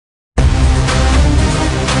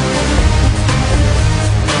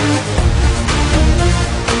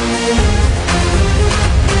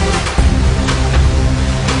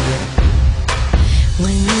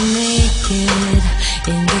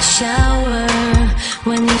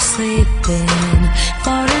sleeping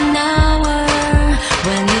for an hour.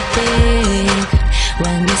 When you big,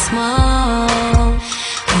 when you small.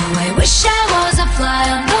 Oh, I wish I was a fly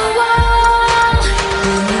on the wall.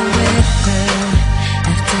 In the river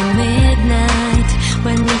after midnight,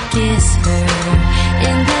 when you kiss her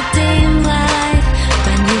in the dim light,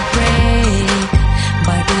 when you break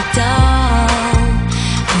Barbie doll.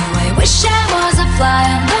 Oh, I wish I was a fly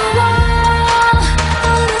on the wall. I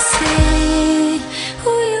wanna see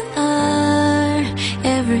who you are,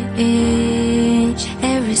 every inch,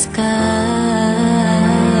 every scar.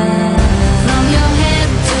 From your head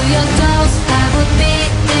to your toes, I would be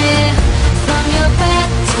there. From your bed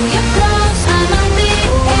to your clothes, I'm on the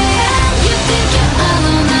air. You think you're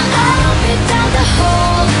alone, now I'll be down the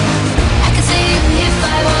hole. I can see you if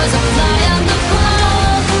I was a fly on the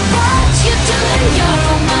wall. What you doing? You're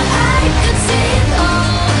on my eye, could see it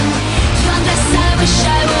all. You undress, I wish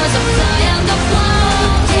I was a fly on the wall.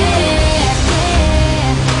 Yeah, yeah.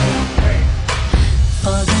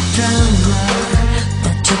 For the drama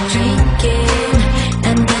that you're drinking,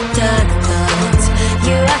 and the dark thoughts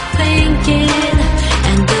you are thinking,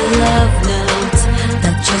 and the love notes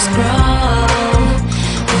that you scroll.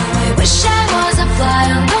 Oh, I wish I was a fly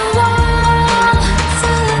on the wall.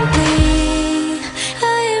 Suddenly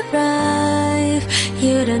I arrive,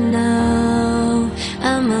 you don't know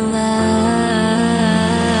I'm alive.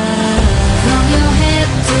 From your head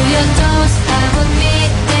to your toes, I would be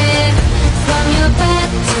there. From your bed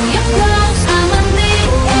to your clothes, I'm on the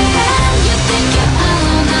air. You think you're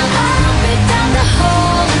alone, now I'll be down the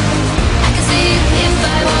hole. I can see it if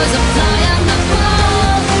I was a fly on the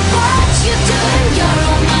wall. What you doing? You're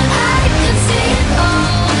on my eye, can see it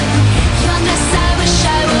all. You undress, I wish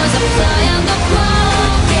I was a fly on the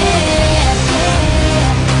wall. Yeah, yeah.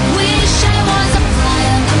 Wish I was a fly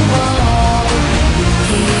on the wall.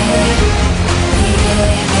 Yeah,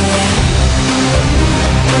 yeah, yeah.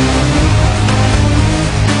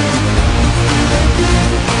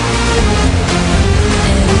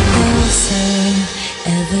 Ever closer,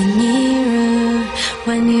 ever nearer.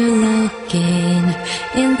 When you're looking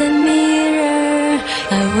in the mirror,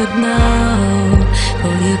 I would know who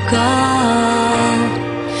you got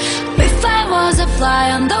if I was a fly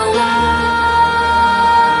on the wall.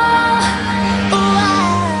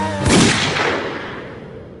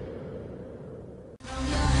 From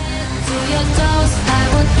your head to your toes, I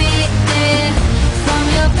would be there. From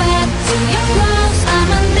your bed to your clothes, I'm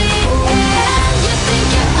on the air. You think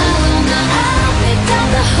you're alone, now I'll be down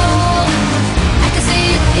the hole. I can see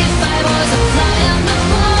it if I was a fly on the